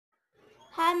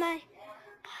Hi my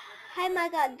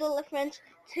Godzilla friends.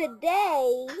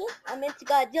 Today I'm into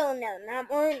Godzilla now,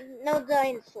 no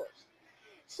dinosaurs.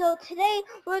 So today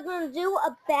we're gonna do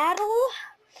a battle,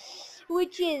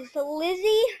 which is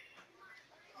Lizzie.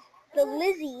 The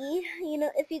Lizzie,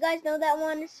 if you guys know that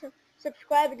one,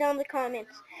 subscribe down in the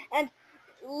comments. And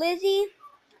Lizzie,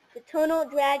 the Tonal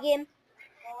Dragon,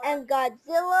 and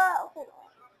Godzilla. Hold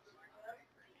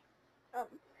on.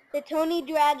 The Tony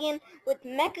Dragon with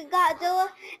Mecha Godzilla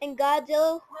and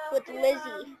Godzilla with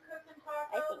Lizzie.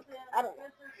 I think. I don't know.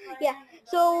 Yeah.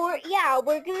 So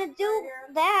we're gonna do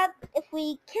that if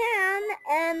we can,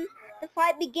 and the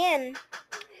fight begin.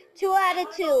 2 out of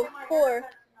 2. 4.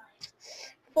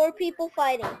 4 people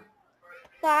fighting.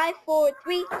 5, 4,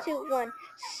 3, 2, 1.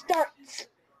 Start.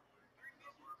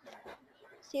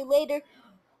 See you later.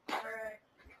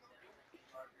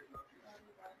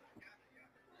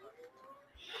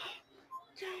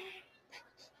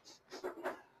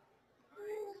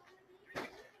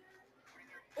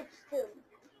 It's still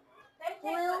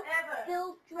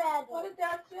Blue Dragon. What did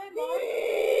that say, Mom?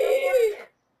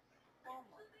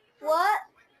 What?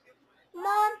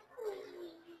 Mom?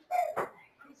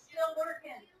 He's still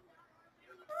working.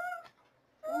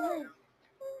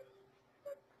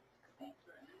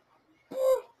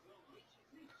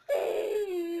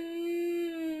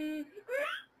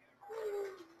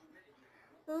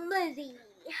 Lizzie.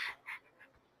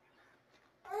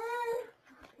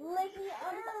 Lizzie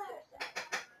on Godzilla.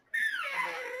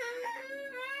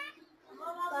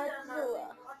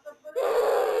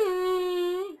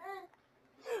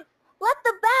 Let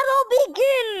the battle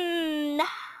begin!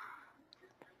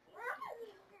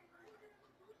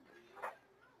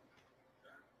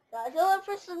 Godzilla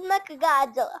versus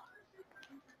Mechagodzilla.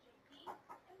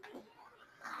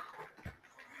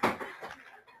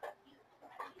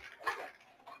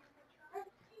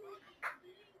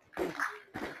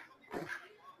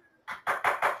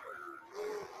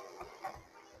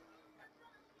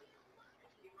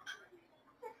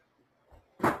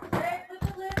 Hey, put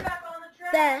the lid back on the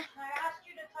trash. There. I asked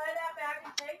you to tie that back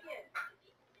and take it.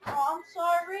 Oh, I'm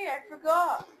sorry. I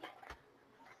forgot.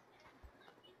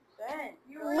 Ben,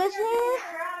 you were Listen. taking the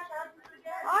trash. How'd you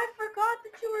forget? I forgot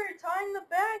that you were tying the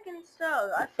bag and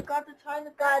stuff. I forgot to tie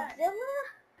the bag.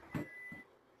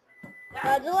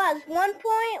 Godzilla has 1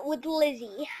 point with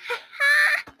Lizzie.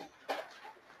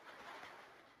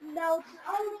 Now it's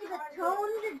only the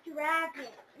Toned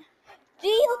Dragon. Do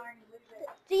you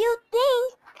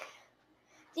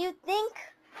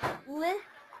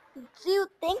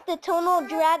think the Tonal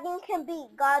Dragon can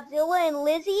beat Godzilla and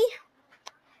Lizzie?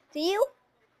 Do you?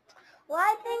 Well,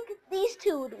 I think these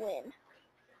two would win.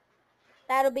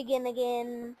 Battle begin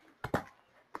again.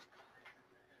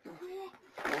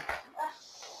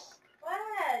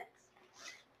 What?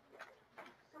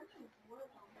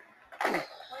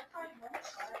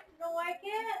 No, I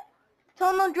can't.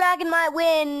 Tonal Dragon might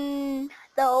win,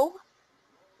 though.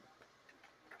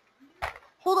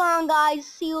 Hold on, guys.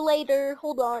 See you later.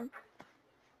 Hold on.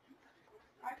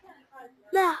 I can't tie it.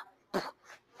 Nah.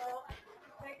 Well,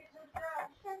 take it to the trash.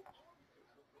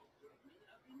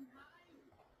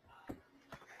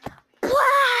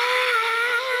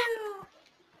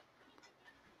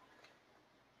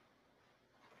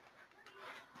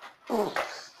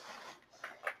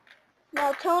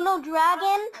 Now Tonal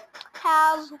Dragon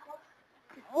has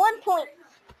 1 point.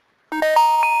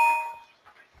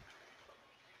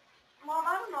 Mom,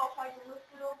 I don't know if I can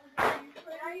lift it over there.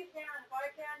 Yeah, you can. If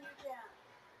I can, you can.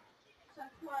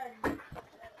 Since when?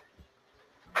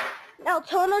 Now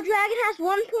Tonal Dragon has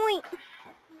 1 point.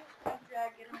 I'm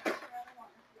dragging.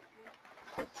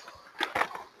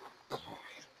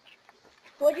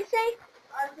 What'd you say?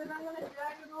 I said I'm going to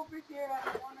drag it over here. I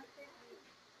don't want to take it.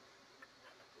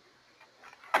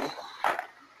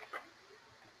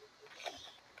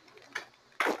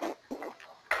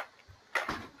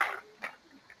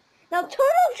 Now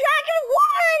Tonal Dragon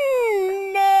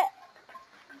won!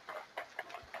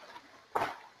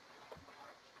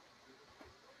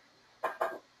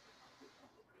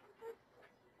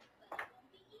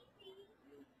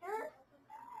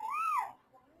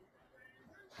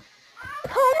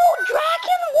 Tonal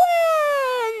Dragon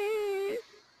won!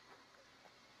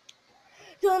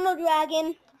 Tonal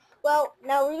Dragon. Well,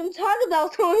 now we're going to talk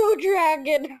about Tonal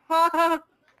Dragon.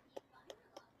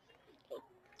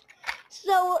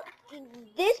 So,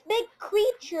 this big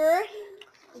creature,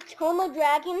 the Tonal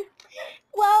Dragon,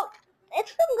 well,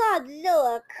 it's from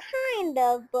Godzilla, kind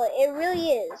of, but it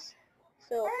really is.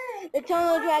 So, the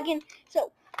Tonal Dragon,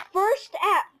 so, first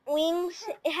at wings,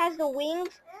 it has the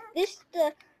wings. This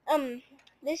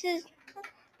is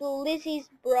Lizzie's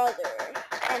brother.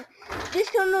 And this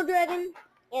Tono Dragon,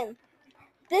 and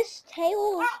this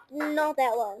tail is not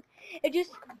that long. It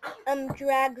just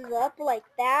drags up like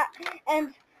that,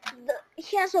 and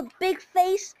he has a big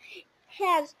face. He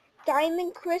has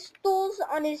diamond crystals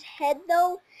on his head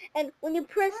though, and when you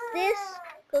press this,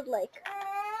 it goes like,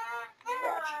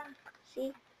 watch,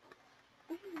 see?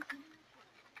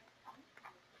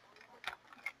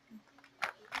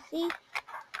 See?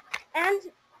 And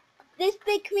this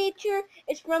big creature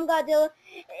is from Godzilla.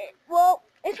 Well,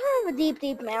 it doesn't have a deep,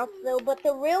 deep mouth though, but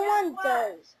the real one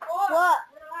does. What?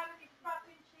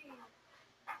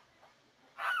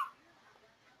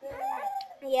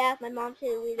 Yeah, my mom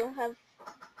said we don't have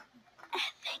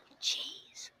effing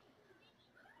cheese.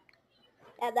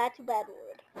 Yeah, that's a bad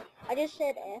word. I just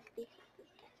said F because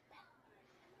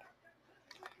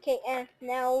okay, and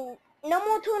now no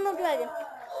more Tono Dragon.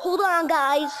 Hold on,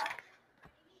 guys.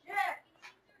 Yeah.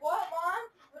 What, Mom?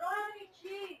 We don't have any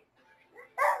cheese.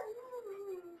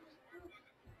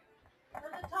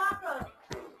 Where's the tacos?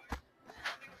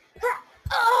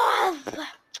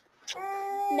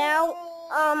 Now,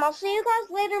 I'll see you guys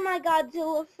later, my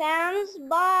Godzilla fans.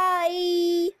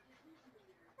 Bye.